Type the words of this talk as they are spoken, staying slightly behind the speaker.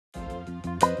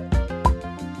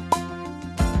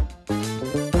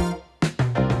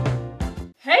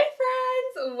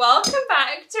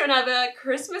back to another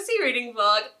Christmassy reading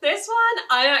vlog. This one,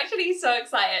 I'm actually so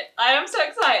excited. I am so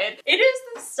excited. It is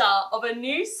the start of a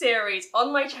new series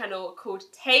on my channel called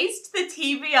Taste the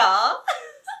TBR.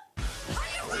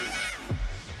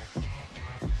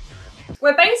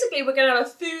 Where basically we're gonna have a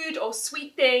food or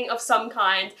sweet thing of some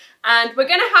kind, and we're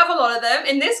gonna have a lot of them.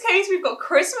 In this case, we've got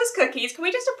Christmas cookies. Can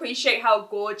we just appreciate how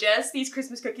gorgeous these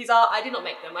Christmas cookies are? I did not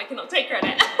make them, I cannot take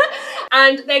credit.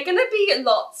 And they're gonna be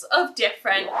lots of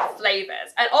different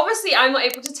flavors. And obviously I'm not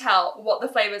able to tell what the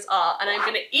flavors are, and I'm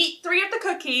gonna eat 3 of the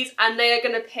cookies and they are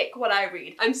gonna pick what I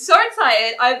read. I'm so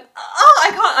excited.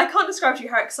 I can't describe to you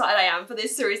how excited I am for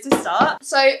this series to start.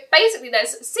 So basically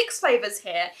there's 6 flavors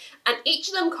here, and each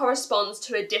of them corresponds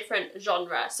to a different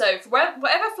genre. So for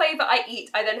whatever flavor I eat,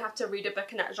 I then have to read a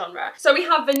book in that genre. So we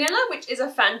have vanilla, which is a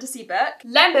fantasy book,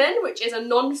 lemon, which is a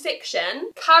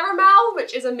non-fiction, caramel,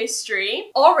 which is a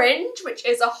mystery, orange, which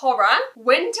is a horror,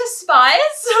 winter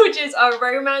spice, which is a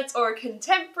romance or a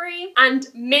contemporary, and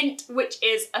mint, which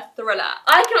is a thriller.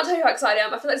 I cannot tell you how excited I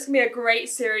am. I feel like it's gonna be a great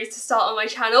series to start on my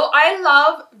channel. I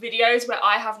love videos where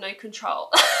I have no control.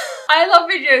 I love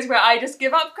videos where I just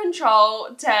give up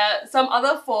control to some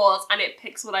other force and it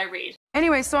picks what I read.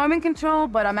 Anyway, so I'm in control,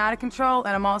 but I'm out of control,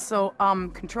 and I'm also,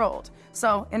 controlled.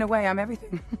 So, in a way, I'm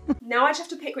everything. Now I just have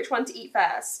to pick which one to eat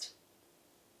first.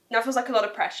 Now feels like a lot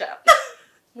of pressure.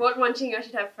 What one do you think I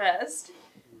should have first?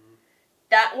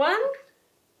 That one?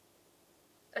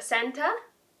 A Santa?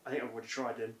 I think I've already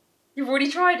tried him. You've already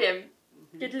tried him?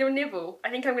 Get a little nibble. I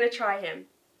think I'm gonna try him.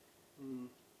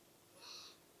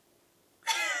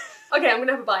 Okay, I'm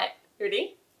gonna have a bite.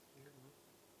 Ready?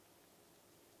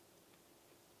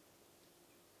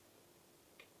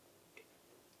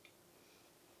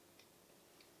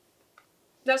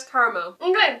 That's caramel.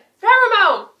 Okay,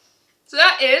 caramel! So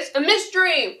that is a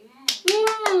mystery.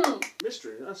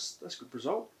 Mystery, that's a good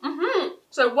result.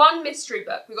 So 1 mystery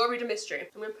book. We've got to read a mystery.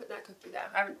 I'm gonna put that cookie there.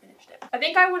 I haven't finished it. I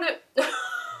think I wanna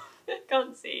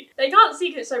can't see. They can't see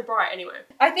because it's so bright anyway.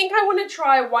 I think I wanna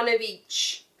try 1 of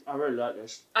each. I really like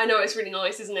this. I know, it's really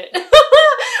nice, isn't it?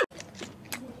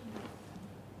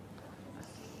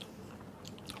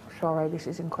 Sorry, this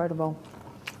is incredible.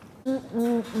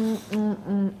 We're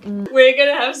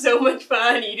gonna have so much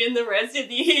fun eating the rest of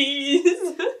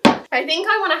these. I think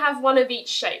I want to have 1 of each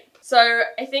shape. So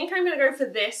I think I'm gonna go for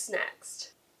this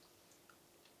next.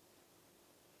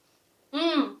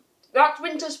 That's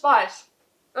winter spice.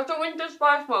 That's a winter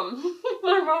spice one.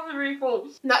 My mouth is really full.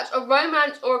 That's a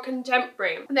romance or a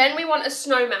contemporary. Then we want a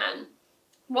snowman.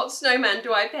 What snowman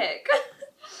do I pick?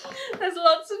 There's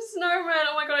lots of snowmen.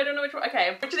 Oh my god, I don't know which one.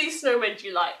 Okay, which of these snowmen do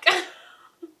you like?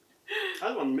 I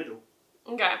like one in the middle.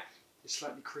 Okay. It's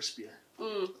slightly crispier.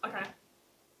 Okay.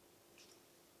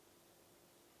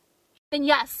 And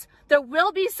yes, there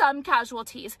will be some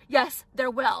casualties. Yes,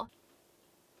 there will.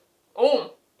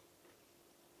 Oh.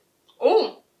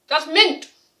 Oh, that's mint.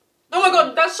 Oh my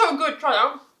god, that's so good. Try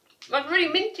that. That's really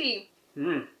minty.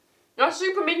 That's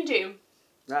super minty.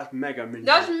 That's mega minty.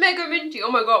 That's mega minty. Oh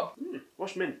my god.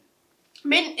 What's mint?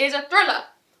 Mint is a thriller.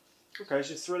 Okay,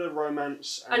 so thriller,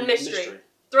 romance, And mystery.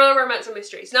 Thriller, romance, and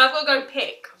mystery. So now I've got to go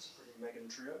pick. That's a pretty Megan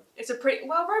trio. It's a pretty,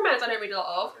 well, romance I don't read a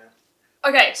lot of.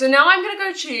 Okay, so now I'm going to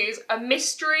go choose a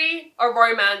mystery, a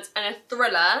romance, and a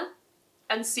thriller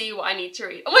and see what I need to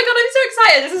read. Oh my god, I'm so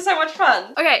excited. This is so much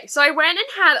fun. Okay, so I went and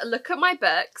had a look at my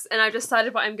books and I've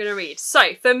decided what I'm going to read.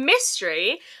 So for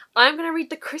mystery, I'm going to read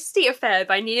The Christie Affair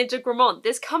by Nina de Gramont.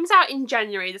 This comes out in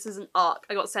January. This is an arc.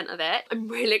 I got sent of it. I'm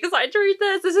really excited to read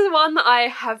this. This is one that I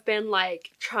have been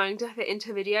like trying to fit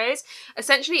into videos.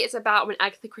 Essentially, it's about when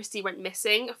Agatha Christie went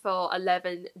missing for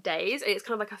 11 days. And it's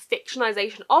kind of like a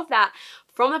fictionalization of that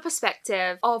from the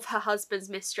perspective of her husband's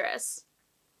mistress.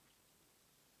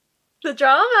 The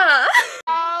drama!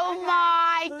 Oh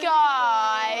my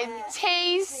god!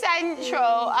 Tea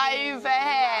Central over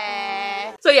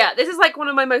here! So yeah, this is like one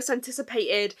of my most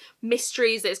anticipated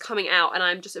mysteries that is coming out and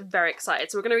I'm just very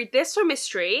excited. So we're going to read this for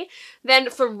mystery. Then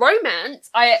for romance,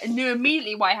 I knew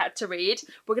immediately what I had to read.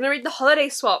 We're going to read The Holiday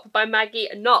Swap by Maggie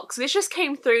Knox. This just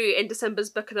came through in December's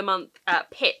Book of the Month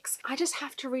picks. I just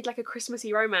have to read like a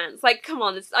Christmassy romance. Like, come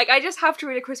on, it's like I just have to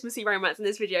read a Christmassy romance in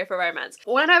this video for romance.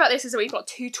 What I know about this is that we've got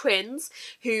 2 twins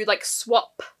who like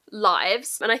swap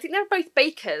lives, and I think they're both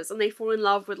bakers and they fall in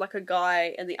love with like a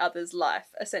guy in the other's life,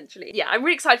 essentially. Yeah, I'm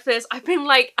really excited for this. I've been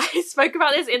like, I spoke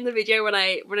about this in the video when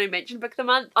I mentioned Book of the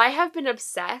Month. I have been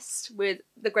obsessed with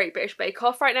the Great British Bake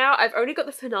Off right now. I've only got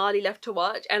the finale left to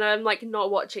watch and I'm like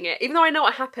not watching it, even though I know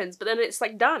what happens, but then it's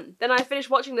like done. Then I finish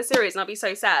watching the series and I'll be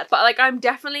so sad. But like, I'm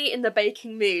definitely in the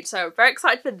baking mood, so very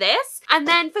excited for this. And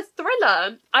then for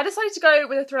thriller, I decided to go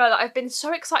with a thriller that I've been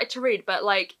so excited to read, but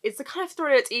like, it's the kind of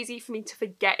thriller it's easy for me to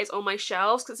forget is on my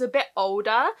shelves because it's a bit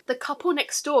older. The Couple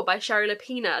Next Door by Sherry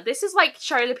Lapina. This is like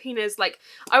Sherry Lapina's, like,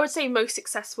 I would say most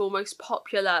successful, most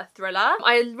popular thriller.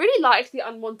 I really liked The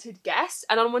Unwanted Guest,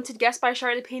 An Unwanted Guest by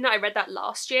Sherry Lapina. I read that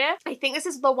last year. I think this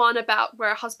is the one about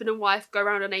where a husband and wife go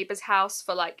around a neighbour's house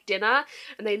for like dinner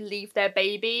and they leave their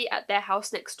baby at their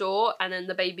house next door and then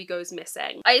the baby goes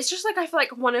missing. It's just like, I feel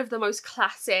like one of the most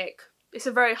classic, it's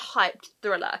a very hyped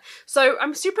thriller. So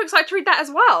I'm super excited to read that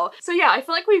as well. So yeah, I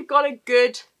feel like we've got a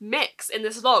good mix in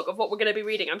this vlog of what we're going to be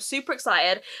reading. I'm super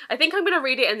excited. I think I'm going to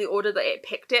read it in the order that it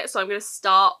picked it. So I'm going to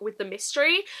start with the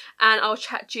mystery and I'll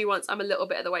chat to you once I'm a little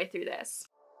bit of the way through this.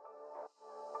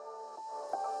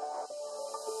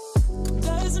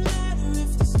 Doesn't matter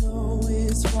if the snow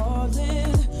is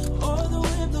falling or the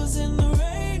wind blows and the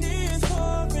rain is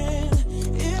pouring.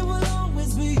 It will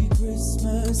always be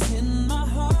Christmas in my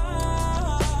heart.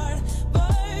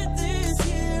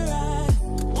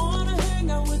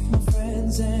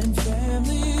 And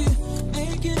family,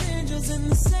 making angels in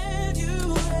the sand, you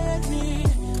and me.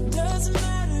 Doesn't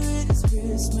matter, it is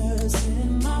Christmas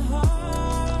in my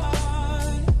heart.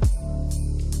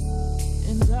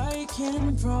 And I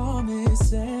can promise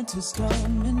Santa's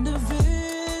coming to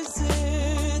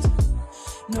visit.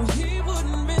 No, he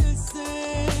wouldn't miss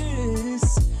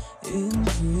this in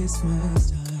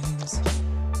Christmas times.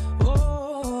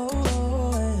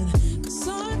 Oh, and the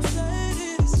sun said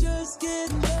it is just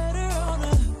getting better.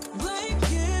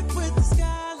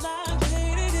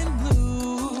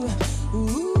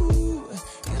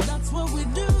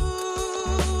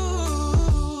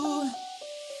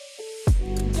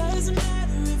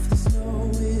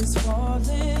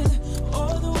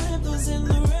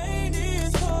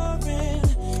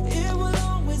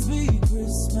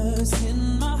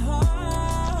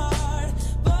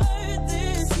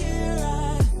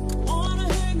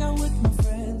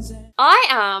 I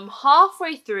am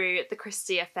halfway through the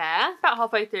Christie affair, about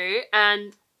halfway through,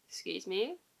 and, excuse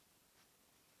me.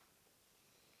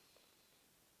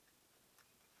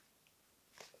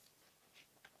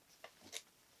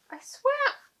 I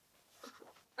swear.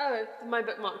 Oh, my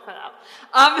bookmark fell out.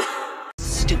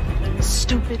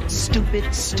 Stupid.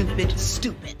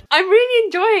 I'm really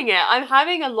enjoying it. I'm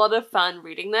having a lot of fun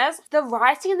reading this. The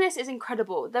writing in this is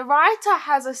incredible. The writer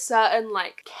has a certain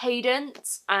like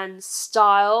cadence and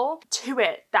style to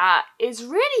it that is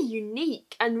really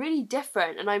unique and really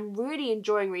different, and I'm really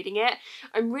enjoying reading it.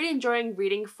 I'm really enjoying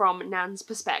reading from Nan's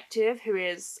perspective, who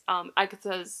is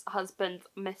Agatha's husband's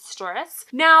mistress.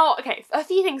 Now, okay, a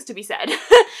few things to be said.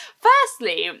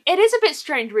 Firstly, it is a bit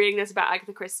strange reading this about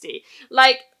Agatha Christie.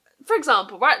 Like, for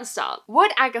example, right at the start,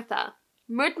 would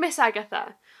Miss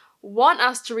Agatha want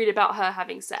us to read about her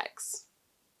having sex?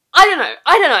 I don't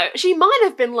know. She might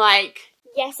have been like,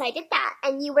 yes, I did that,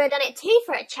 and you would have done it too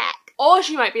for a check. Or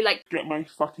she might be like, get my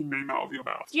fucking name out of your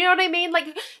mouth. You know what I mean? Like,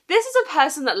 this is a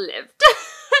person that lived.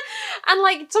 And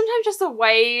like, sometimes just the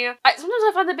way, sometimes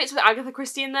I find the bits with Agatha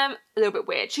Christie in them a little bit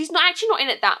weird. She's actually not in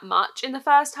it that much in the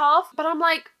first half, but I'm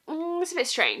like, it's a bit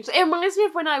strange. It reminds me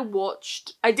of when I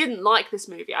didn't like this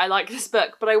movie, I like this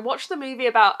book, but I watched the movie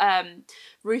about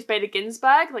Ruth Bader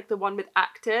Ginsburg, like the one with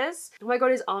actors. Oh my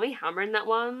god, is Armie Hammer in that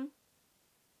one?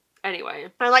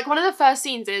 Anyway, and like one of the first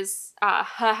scenes is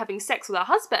her having sex with her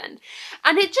husband,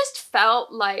 and it just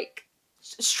felt like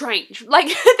strange. Like,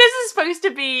 this is supposed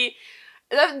to be,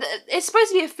 it's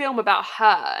supposed to be a film about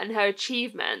her and her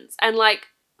achievements, and like,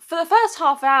 for the first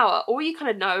half hour, all you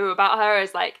kind of know about her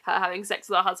is like her having sex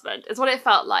with her husband. Is what it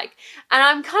felt like. And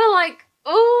I'm kind of like,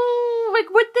 oh, like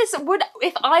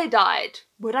if I died,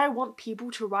 would I want people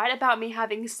to write about me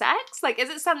having sex? Like, is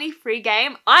it suddenly free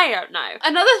game? I don't know.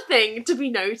 Another thing to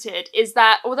be noted is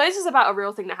that although this is about a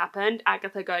real thing that happened,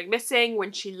 Agatha going missing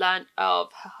when she learnt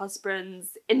of her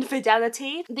husband's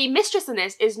infidelity, the mistress in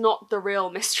this is not the real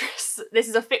mistress. This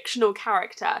is a fictional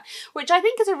character, which I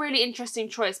think is a really interesting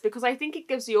choice because I think it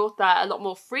gives the author a lot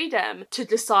more freedom to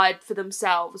decide for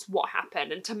themselves what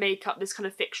happened and to make up this kind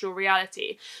of fictional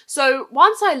reality. So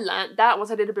once I learnt that,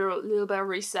 once I did a little bit of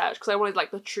research, because I wanted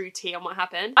like the true tea on what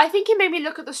happened, I think it made me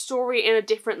look at the story in a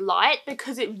different light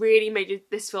because it really made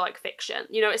this feel like fiction.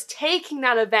 You know, it's taking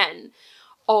that event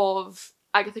of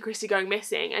Agatha Christie going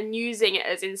missing and using it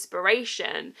as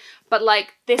inspiration, but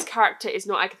like this character is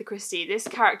not Agatha Christie, this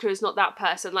character is not that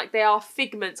person, like they are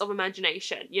figments of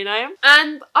imagination, you know?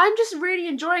 And I'm just really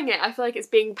enjoying it. I feel like it's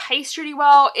being paced really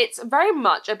well. It's very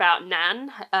much about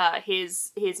Nan,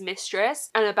 his mistress,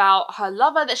 and about her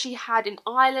lover that she had in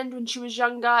Ireland when she was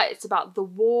younger. It's about the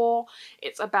war,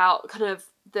 it's about kind of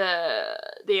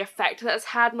the effect that's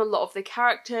had on a lot of the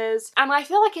characters, and I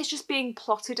feel like it's just being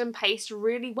plotted and paced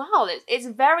really well. It's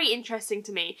very interesting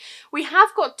to me. We have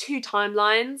got 2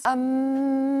 timelines.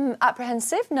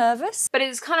 Apprehensive, nervous. But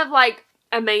it's kind of like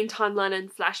a main timeline and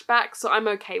flashback, so I'm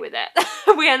okay with it.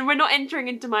 We're not entering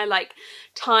into my like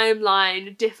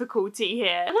timeline difficulty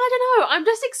here. And I don't know, I'm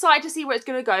just excited to see where it's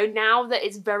gonna go now that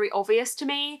it's very obvious to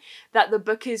me that the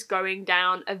book is going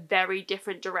down a very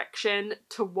different direction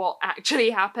to what actually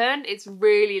happened. It's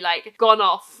really like gone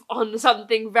off on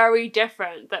something very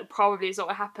different that probably is not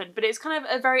what happened, but it's kind of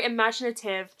a very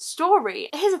imaginative story.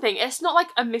 Here's the thing, it's not like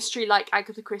a mystery like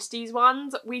Agatha Christie's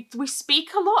ones. We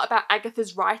speak a lot about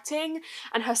Agatha's writing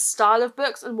and her style of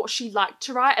books and what she liked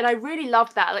to write, and I really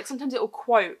love that. Like sometimes it'll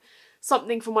quote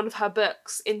something from one of her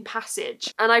books in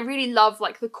passage, and I really love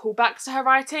like the callbacks to her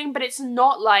writing, but it's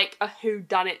not like a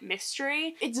whodunit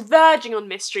mystery. It's verging on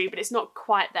mystery, but it's not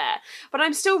quite there. But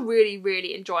I'm still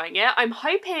really enjoying it. I'm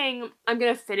hoping I'm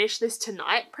gonna finish this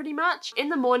tonight pretty much. In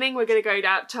the morning we're gonna go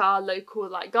down to our local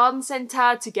like garden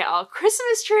centre to get our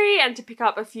Christmas tree and to pick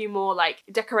up a few more like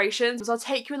decorations. So I'll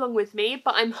take you along with me,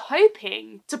 but I'm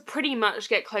hoping to pretty much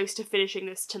get close to finishing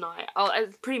this tonight.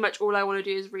 Pretty much all I want to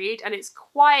do is read, and it's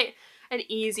quite an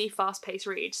easy, fast-paced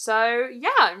read. So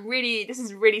yeah, this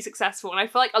is really successful, and I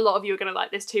feel like a lot of you are gonna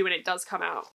like this too when it does come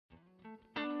out.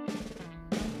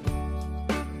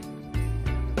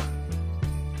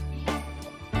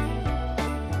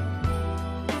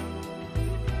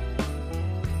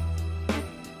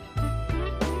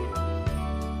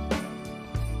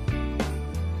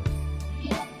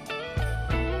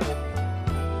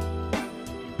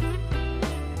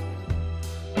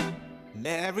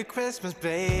 Merry Christmas,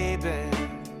 baby.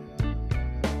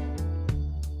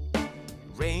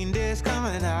 Reindeer's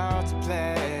coming out to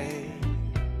play.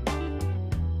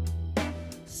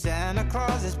 Santa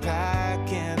Claus is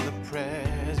packing the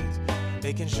presents,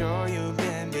 making sure you've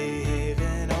been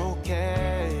behaving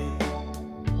okay.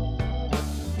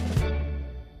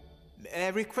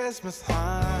 Merry Christmas,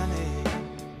 honey.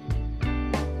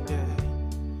 Yeah.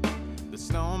 The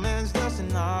snowman's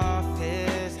dusting off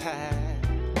his hat,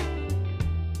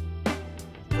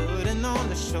 putting on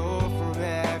the show for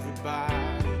everybody,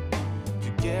 to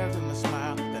give them a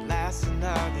smile that lasts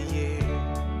another year.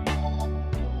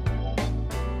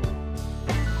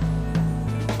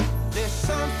 There's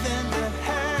something that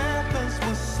happens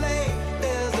when sleigh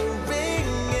bells are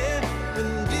ringing,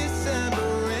 when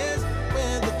December ends,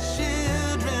 when the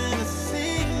children are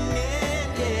singing,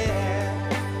 yeah.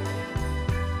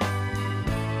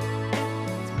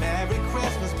 It's Merry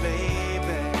Christmas,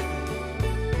 baby.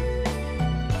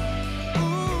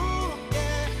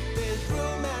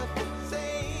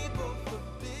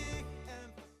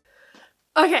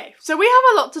 Okay, so we have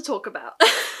a lot to talk about.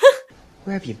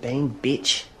 Where have you been,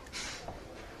 bitch?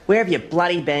 Where have you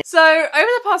bloody been? So, over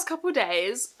the past couple of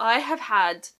days, I have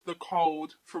had The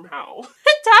cold from hell.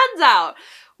 It turns out,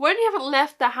 when you haven't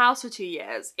left the house for 2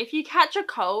 years, if you catch a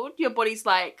cold, your body's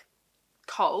like,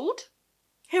 cold?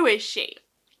 Who is she?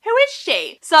 Who is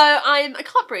she? So, I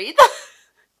can't breathe.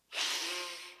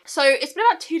 So it's been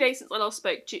about 2 days since I last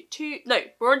spoke to no,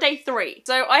 we're on day 3.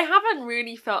 So I haven't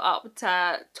really felt up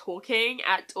to talking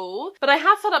at all, but I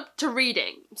have felt up to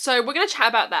reading. So we're gonna chat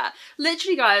about that.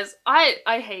 Literally, guys, I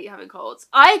hate having colds.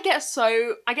 I get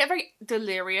very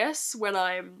delirious when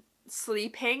I'm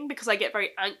sleeping because I get very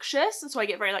anxious, and so I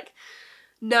get very like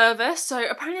nervous. So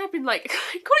apparently I've been like,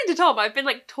 according to Tom, I've been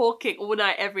like talking all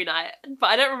night every night, but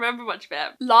I don't remember much of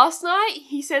it. Last night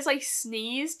he says I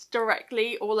sneezed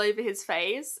directly all over his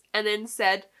face and then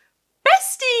said,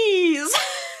 besties!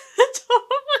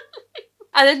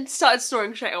 And then started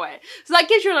snoring straight away. So that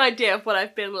gives you an idea of what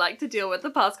I've been like to deal with the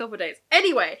past couple of days.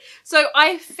 Anyway, so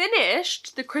I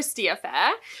finished the Christie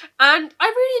affair and I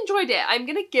really enjoyed it. I'm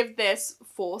gonna give this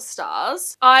 4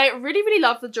 stars. I really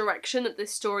loved the direction that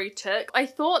this story took. I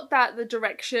thought that the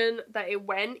direction that it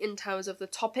went in terms of the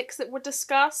topics that were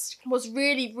discussed was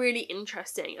really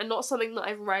interesting and not something that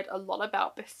I've read a lot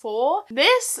about before.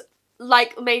 This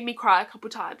like made me cry a couple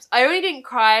times. I only didn't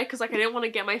cry because like I didn't want to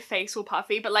get my face all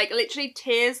puffy, but like literally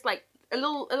tears like a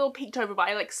little peeked over, but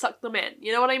I like sucked them in.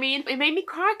 You know what I mean? It made me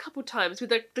cry a couple times with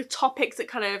the topics that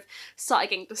kind of started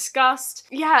getting discussed.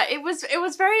 Yeah, it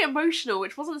was very emotional,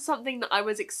 which wasn't something that I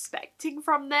was expecting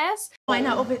from this. I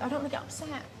know, but I don't want to get upset.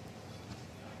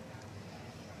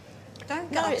 Don't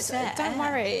get upset. Don't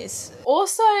worry.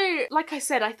 Also, like I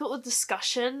said, I thought the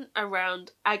discussion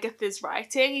around Agatha's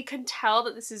writing, you can tell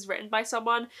that this is written by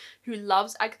someone who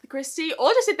loves Agatha Christie, or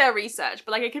just did their research,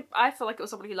 but like I feel like it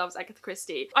was someone who loves Agatha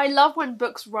Christie. I love when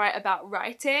books write about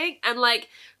writing and like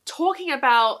talking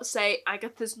about, say,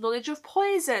 Agatha's knowledge of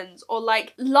poisons, or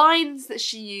like lines that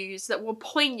she used that were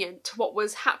poignant to what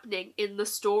was happening in the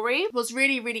story was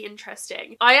really, really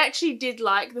interesting. I actually did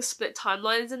like the split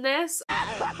timelines in this.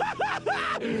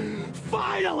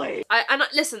 Finally!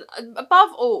 Listen, above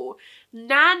all,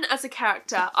 Nan as a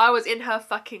character, I was in her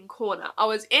fucking corner. I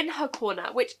was in her corner,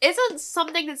 which isn't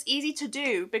something that's easy to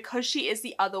do because she is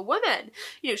the other woman.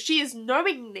 You know, she is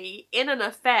knowingly in an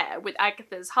affair with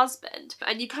Agatha's husband,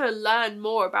 and you kind of learn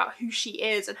more about who she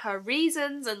is and her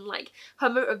reasons and like her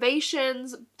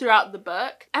motivations throughout the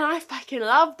book, and I fucking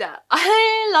loved her.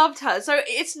 I loved her. So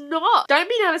it's not, don't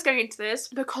be nervous going into this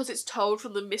because it's told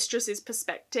from the mistress's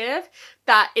perspective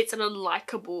that it's an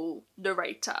unlikable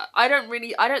narrator. I don't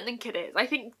think it is. I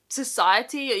think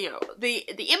society, you know,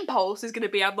 the impulse is going to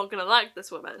be, I'm not going to like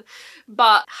this woman.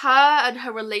 But her and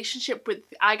her relationship with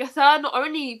Agatha, not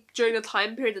only during the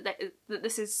time period that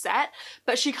this is set,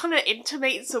 but she kind of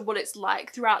intimates of what it's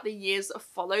like throughout the years that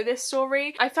follow this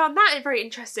story. I found that very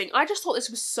interesting. I just thought this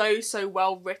was so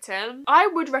well written. I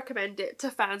would recommend it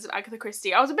to fans of Agatha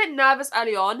Christie. I was a bit nervous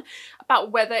early on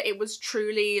about whether it was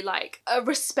truly like a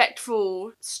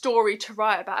respectful story to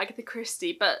write about Agatha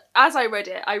Christie, but as I read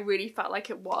it, I really felt like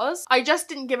it was. I just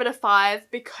didn't give it a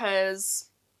 5 because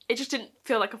it just didn't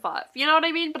feel like a 5, you know what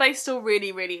I mean? But I still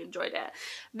really enjoyed it.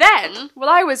 Then, while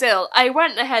I was ill, I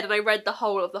went ahead and I read the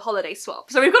whole of The Holiday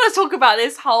Swap. So we've got to talk about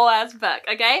this whole ass book,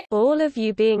 okay? All of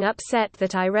you being upset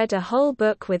that I read a whole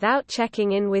book without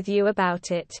checking in with you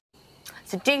about it.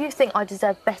 So do you think I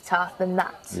deserve better than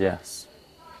that? Yes.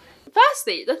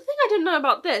 Firstly, the thing I didn't know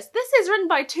about this is written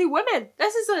by 2 women.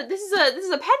 This is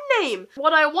a pen name.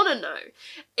 What I want to know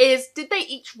is, did they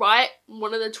each write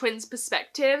one of the twins'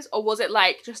 perspectives, or was it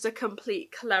like just a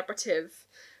complete collaborative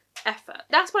effort?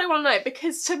 That's what I want to know,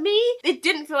 because to me, it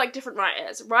didn't feel like different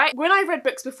writers, right? When I've read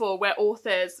books before where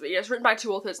authors, you know, it's written by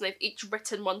 2 authors and they've each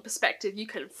written one perspective, you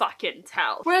can fucking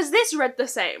tell. Whereas this read the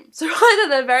same. So either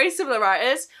they're very similar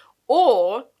writers,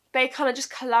 or they kind of just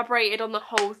collaborated on the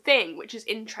whole thing, which is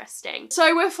interesting.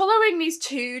 So we're following these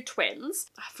 2 twins.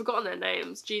 I've forgotten their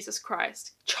names, Jesus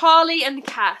Christ. Charlie and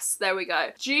Cass, there we go.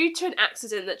 Due to an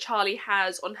accident that Charlie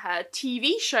has on her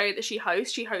TV show that she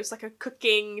hosts like a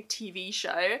cooking TV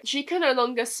show, she can no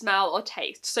longer smell or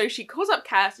taste. So she calls up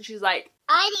Cass and she's like,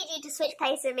 I need you to switch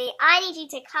places with me. I need you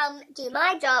to come do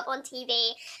my job on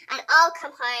TV, and I'll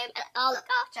come home and I'll look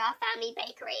after our family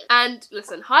bakery. And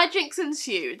listen, hijinks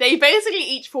ensue. They basically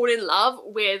each fall in love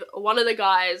with one of the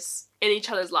guys in each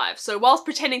other's lives. So whilst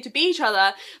pretending to be each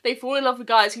other, they fall in love with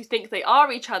guys who think they are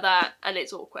each other, and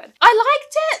it's awkward.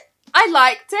 I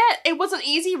liked it. It was an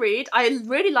easy read. I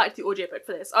really liked the audiobook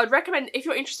for this. I would recommend, if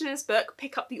you're interested in this book,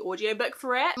 pick up the audiobook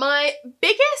for it. My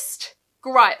biggest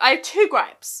gripe, I have 2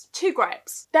 gripes. 2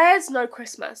 gripes. There's no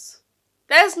Christmas.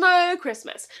 There's no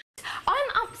Christmas.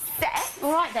 I'm upset.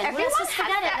 All right then, Everyone let's just has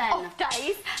forget it their then. off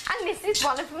days, and this is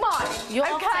one of mine. You're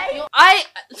okay?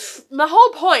 The whole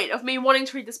point of me wanting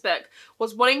to read this book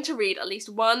was wanting to read at least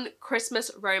one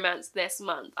Christmas romance this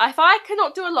month. If I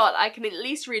cannot do a lot, I can at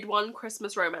least read one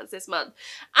Christmas romance this month.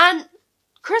 And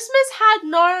Christmas had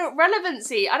no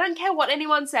relevancy. I don't care what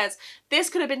anyone says. This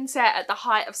could have been set at the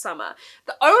height of summer.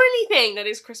 The only thing that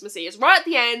is Christmassy is right at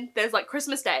the end, there's like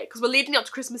Christmas Day, because we're leading up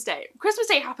to Christmas Day. Christmas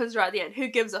Day happens right at the end. Who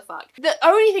gives a fuck? The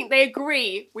only thing they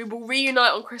agree, we will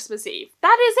reunite on Christmas Eve.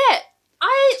 That is it.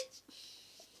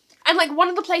 And like one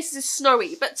of the places is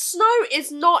snowy, but snow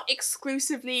is not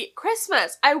exclusively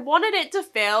Christmas. I wanted it to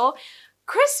feel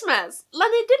Christmas, and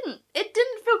it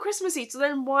didn't feel Christmassy, so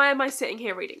then why am I sitting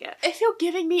here reading it? If you're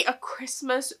giving me a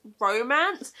Christmas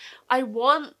romance, I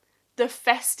want the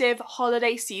festive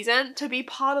holiday season to be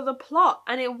part of the plot,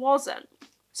 and it wasn't.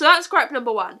 So that's gripe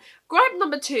number 1. Gripe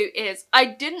number 2 is I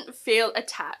didn't feel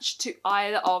attached to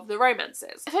either of the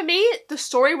romances. For me, the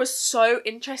story was so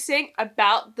interesting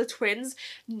about the twins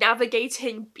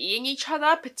navigating being each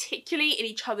other, particularly in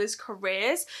each other's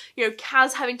careers. You know,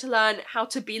 Kaz having to learn how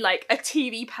to be like a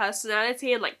TV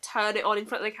personality and like turn it on in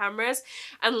front of the cameras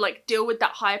and like deal with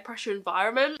that high pressure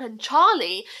environment. And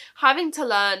Charlie having to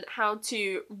learn how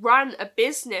to run a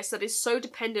business that is so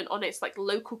dependent on its like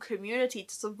local community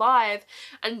to survive,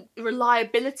 and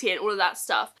reliability and all of that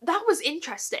stuff. That was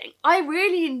interesting. I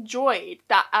really enjoyed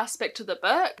that aspect of the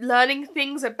book, learning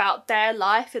things about their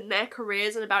life and their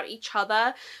careers and about each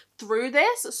other through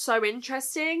this. So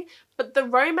interesting. But the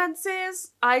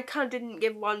romances, I kind of didn't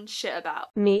give one shit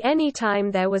about. Me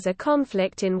anytime there was a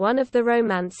conflict in one of the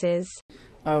romances.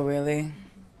 Oh, really?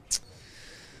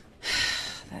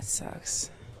 That sucks.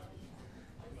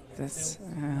 That's,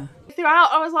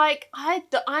 Throughout, I was like,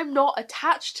 I'm not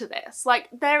attached to this. Like,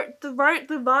 the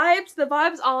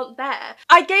vibes aren't there.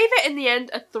 I gave it in the end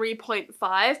a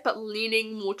 3.5, but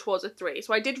leaning more towards a 3.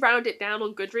 So I did round it down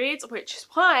on Goodreads, which is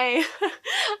why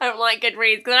I don't like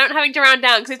Goodreads, because I don't having to round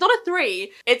down, because it's not a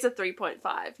 3, it's a 3.5.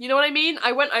 You know what I mean?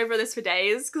 I went over this for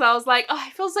days, because I was like, oh,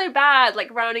 I feel so bad, like,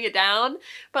 rounding it down.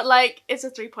 But, like, it's a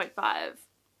 3.5.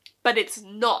 But it's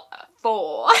not a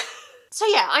 4. So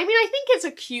yeah, I mean, I think it's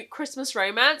a cute Christmas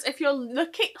romance if you're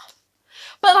looking,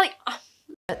 but like...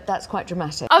 That's quite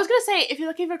dramatic. I was gonna say, if you're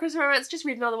looking for a Christmas romance, just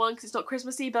read another one because it's not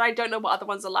Christmassy, but I don't know what other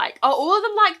ones are like. Are all of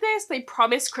them like this? They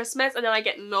promise Christmas and then I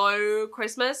get no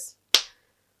Christmas?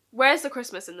 Where's the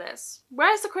Christmas in this?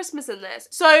 Where's the Christmas in this?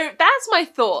 So that's my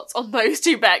thoughts on those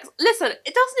two books. Listen,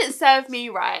 doesn't it serve me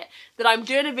right that I'm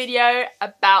doing a video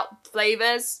about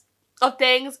flavours of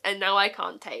things and now I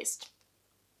can't taste?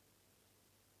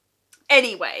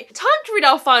 Anyway, time to read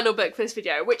our final book for this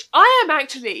video, which I am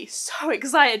actually so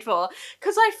excited for,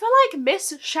 because I feel like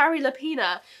Miss Shari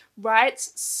Lapena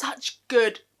writes such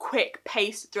good,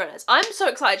 quick-paced thrillers. I'm so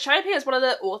excited. Shari Lapena is one of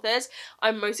the authors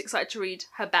I'm most excited to read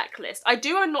her backlist. I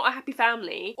do own Not a Happy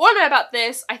Family. All I know about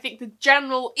this, I think the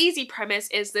general easy premise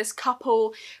is this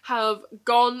couple have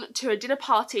gone to a dinner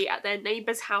party at their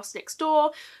neighbour's house next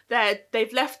door.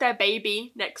 They've left their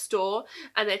baby next door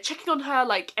and they're checking on her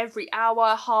like every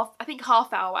hour,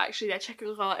 half hour actually. They're checking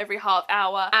on her every half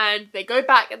hour and they go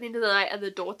back at the end of the night and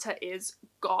the daughter is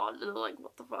gone. And I'm like,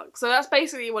 what the fuck? So that's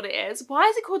basically what it is. Why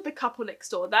is it called The Couple Next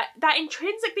Door? That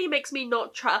intrinsically makes me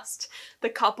not trust the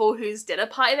couple whose dinner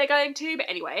party they're going to. But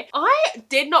anyway, I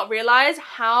did not realise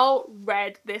how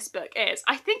read this book is.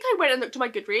 I think I went and looked at my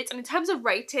Goodreads, and in terms of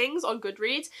ratings on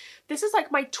Goodreads, this is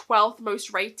like my 12th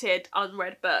most rated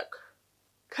unread book.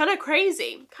 Kind of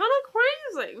crazy.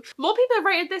 More people have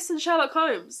rated this than Sherlock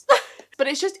Holmes. But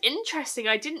it's just interesting.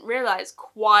 I didn't realise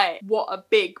quite what a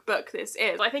big book this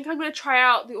is. I think I'm going to try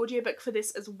out the audiobook for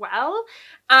this as well.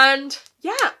 And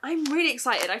yeah, I'm really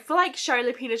excited. I feel like Shari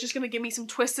Lapena is just going to give me some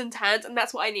twists and turns, and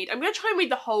that's what I need. I'm going to try and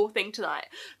read the whole thing tonight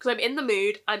because I'm in the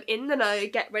mood, I'm in the know,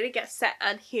 get ready, get set,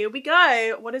 and here we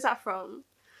go. What is that from?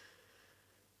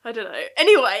 I don't know.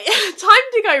 Anyway, time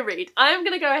to go read. I'm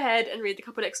gonna go ahead and read The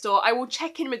Couple Next Door. I will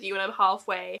check in with you when I'm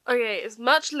halfway. Okay, it's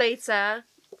much later.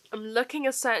 I'm looking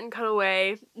a certain kind of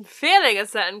way. I'm feeling a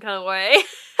certain kind of way.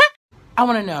 I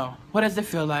want to know, what does it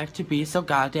feel like to be so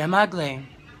goddamn ugly?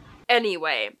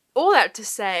 Anyway, all that to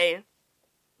say,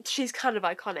 she's kind of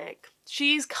iconic.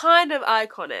 She's kind of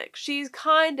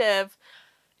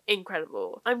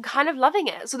incredible. I'm kind of loving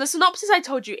it. So the synopsis I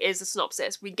told you is the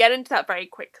synopsis. We get into that very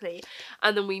quickly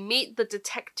and then we meet the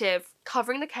detective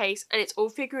covering the case and it's all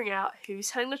figuring out who's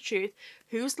telling the truth,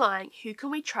 who's lying, who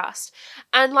can we trust,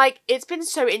 and like it's been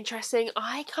so interesting.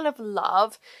 I kind of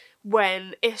love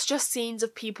when it's just scenes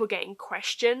of people getting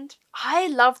questioned. I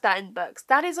love that in books.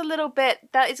 That is a little bit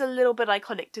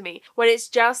iconic to me when it's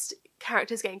just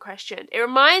characters getting questioned. It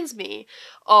reminds me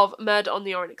of Murder on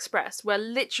the Orient Express, where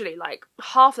literally like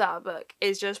half that book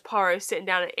is just Poirot sitting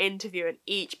down and interviewing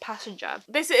each passenger.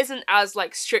 This isn't as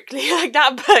like strictly like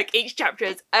that book. Each chapter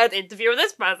is an interview with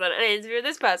this person, an interview with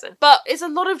this person. But it's a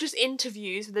lot of just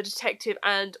interviews with the detective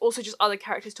and also just other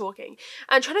characters talking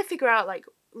and trying to figure out like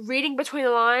reading between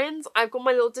the lines. I've got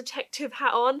my little detective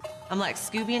hat on. I'm like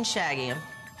Scooby and Shaggy. I'm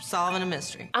solving a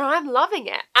mystery. And I'm loving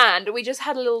it. And we just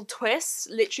had a little twist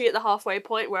literally at the halfway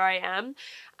point where I am.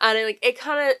 And it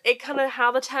kind of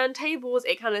how the turntables,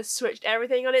 it kind of switched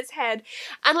everything on its head.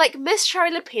 And like Miss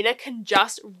Shari Lapena can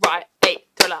just write a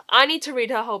thriller. I need to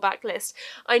read her whole backlist.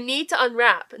 I need to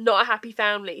unwrap Not a Happy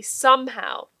Family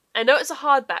somehow. I know it's a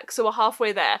hardback, so we're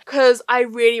halfway there, because I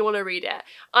really want to read it.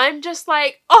 I'm just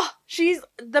like, oh, she's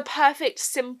the perfect,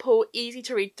 simple, easy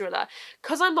to read thriller.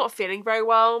 Because I'm not feeling very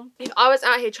well. If I was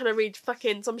out here trying to read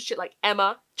fucking some shit like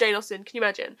Emma, Jane Austen, can you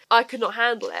imagine? I could not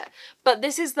handle it. But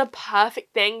this is the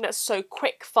perfect thing that's so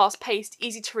quick, fast-paced,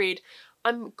 easy to read.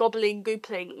 I'm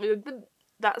googling.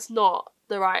 That's not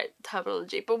the right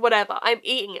terminology, but whatever. I'm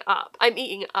eating it up.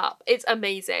 It's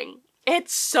amazing.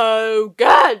 It's so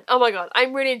good. Oh my god,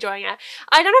 I'm really enjoying it.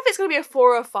 I don't know if it's going to be a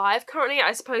 4 or a 5 currently.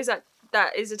 I suppose that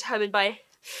is determined by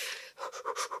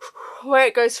where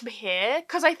it goes from here,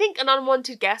 because I think An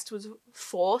Unwanted Guest was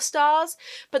 4 stars,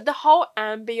 but the whole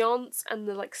ambience and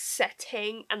the like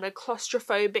setting and the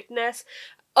claustrophobicness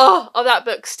of that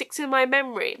book sticks in my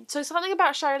memory. So something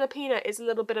about Shari Lapena is a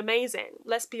little bit amazing,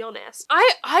 let's be honest.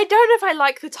 I don't know if I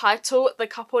like the title, The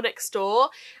Couple Next Door,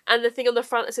 and the thing on the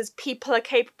front that says people are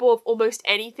capable of almost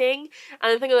anything,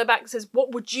 and the thing on the back that says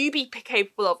what would you be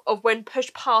capable of when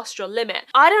pushed past your limit.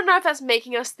 I don't know if that's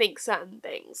making us think certain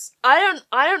things. I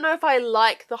don't know if I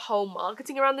like the whole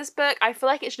marketing around this book. I feel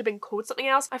like it should have been called something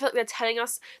else. I feel like they're telling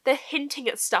us, they're hinting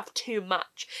at stuff too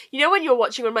much. You know when you're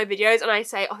watching one of my videos and I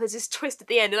say, oh, there's this twist at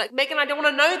the end, you're like, Megan, I don't want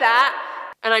to know that,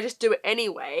 and I just do it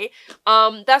anyway.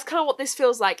 That's kind of what this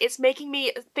feels like. It's making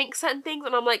me think certain things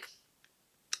and I'm like,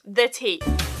 the tea.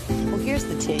 Well, here's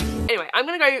the tea. Anyway, I'm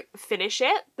gonna go finish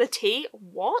it. The tea?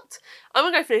 What? I'm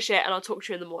gonna go finish it and I'll talk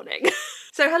to you in the morning.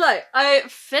 So hello, I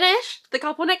finished The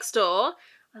Couple Next Door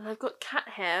and I've got cat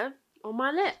hair on my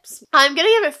lips. I'm gonna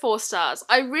give it 4 stars.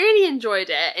 I really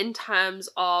enjoyed it in terms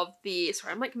of the,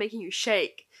 sorry, I'm like making you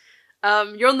shake.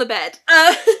 You're on the bed.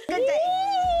 Good day.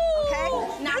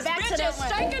 Okay? Now back to the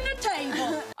steak on the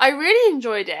table. I really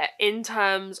enjoyed it in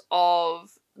terms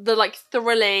of the like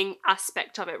thrilling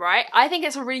aspect of it, right? I think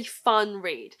it's a really fun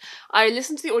read. I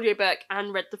listened to the audiobook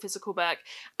and read the physical book,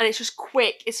 and it's just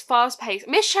quick, it's fast paced.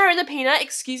 Miss Shari Lapena,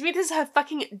 excuse me, this is her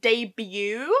fucking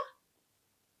debut?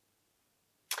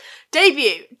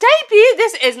 Debut.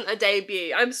 This isn't a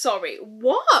debut. I'm sorry.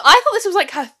 What? I thought this was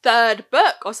like her 3rd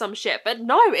book or some shit, but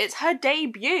no, it's her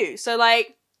debut. So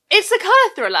like, it's a kind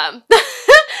of thriller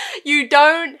you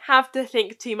don't have to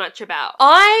think too much about.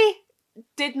 I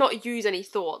did not use any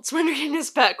thoughts when reading this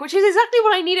book, which is exactly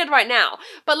what I needed right now.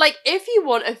 But like, if you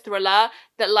want a thriller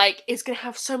that like is gonna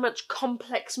have so much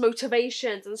complex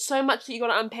motivations and so much that you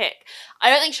gotta unpick, I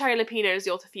don't think Shari Lapena is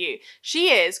the author for you. She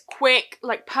is quick,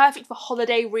 like perfect for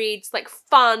holiday reads, like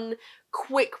fun,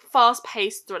 quick,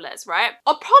 fast-paced thrillers, right?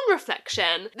 Upon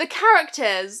reflection, the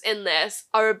characters in this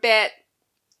are a bit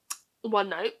one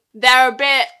note. They're a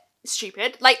bit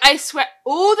stupid. Like, I swear,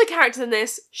 all the characters in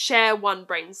this share one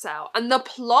brain cell, and the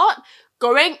plot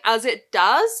going as it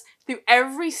does through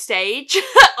every stage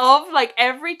of like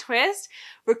every twist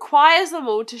requires them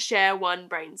all to share one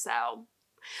brain cell.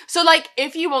 So like,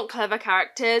 if you want clever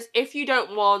characters, if you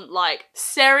don't want like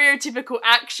stereotypical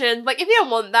action, like if you don't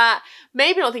want that,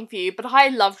 maybe not a thing for you, but I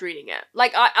loved reading it.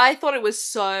 Like I thought it was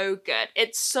so good.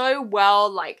 It's so well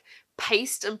like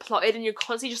paced and plotted, and you're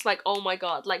constantly just like, oh my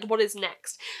god, like what is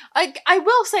next? I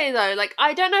will say though, like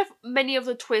I don't know if many of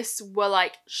the twists were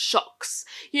like shocks.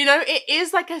 You know, it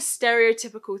is like a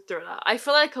stereotypical thriller. I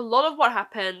feel like a lot of what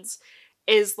happens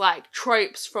is like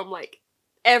tropes from like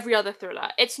every other thriller.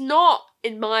 It's not,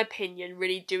 in my opinion,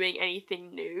 really doing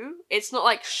anything new. It's not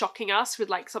like shocking us with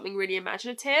like something really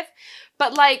imaginative,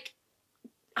 but like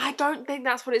I don't think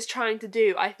that's what it's trying to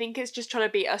do. I think it's just trying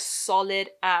to be a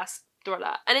solid ass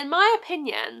thriller, and in my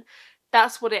opinion,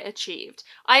 that's what it achieved.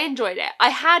 I enjoyed it. I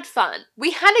had fun. We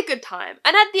had a good time,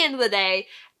 and at the end of the day,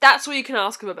 that's all you can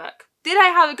ask of a book. Did I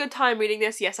have a good time reading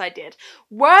this? Yes, I did.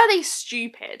 Were they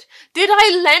stupid? Did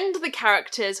I lend the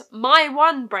characters my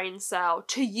one brain cell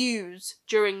to use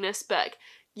during this book?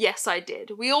 Yes, I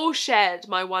did. We all shared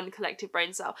my one collective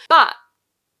brain cell, but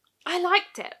I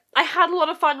liked it. I had a lot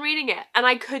of fun reading it, and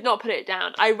I could not put it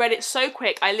down. I read it so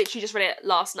quick. I literally just read it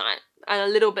last night and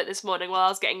a little bit this morning while I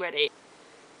was getting ready.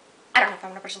 I don't know if I'm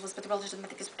going to push but the relative I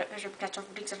think is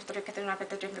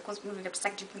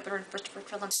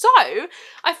So,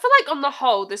 I feel like on the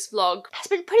whole, this vlog has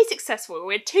been pretty successful.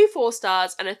 We had 2 4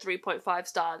 stars and a 3.5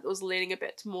 star that was leaning a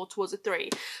bit more towards a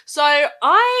 3. So,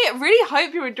 I really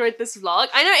hope you enjoyed this vlog.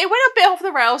 I know it went a bit off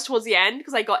the rails towards the end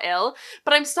because I got ill,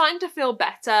 but I'm starting to feel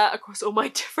better across all my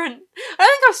different... I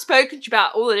don't think I've spoken to you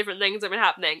about all the different things that have been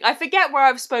happening. I forget where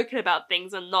I've spoken about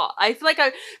things and not. I feel like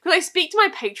because I speak to my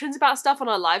patrons about stuff on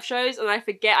our live shows, and I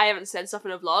forget I haven't said stuff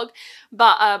in a vlog,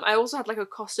 but I also had like a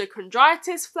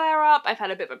costochondritis flare up. I've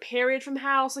had a bit of a period from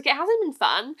house. Like, it hasn't been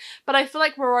fun, but I feel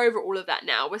like we're over all of that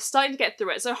now. We're starting to get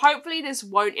through it, so hopefully this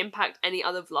won't impact any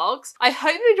other vlogs. I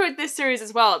hope you enjoyed this series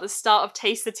as well at the start of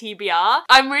Taste the TBR.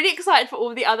 I'm really excited for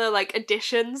all the other like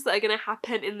additions that are going to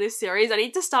happen in this series. I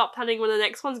need to start planning when the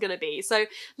next one's going to be, so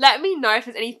let me know if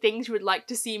there's any things you would like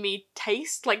to see me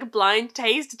taste, like blind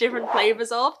taste different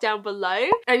flavours of down below.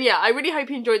 And yeah, I really hope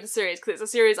you enjoyed the series because it's a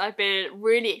series I've been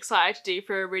really excited to do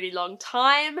for a really long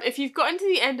time. If you've gotten to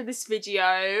the end of this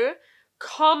video,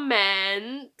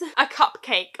 comment a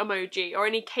cupcake emoji or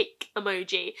any cake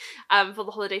emoji for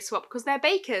the holiday swap because they're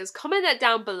bakers. Comment that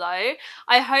down below.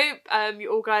 I hope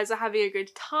you all guys are having a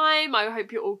good time. I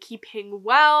hope you're all keeping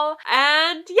well,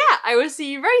 and yeah, I will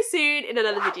see you very soon in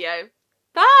another video.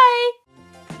 Bye!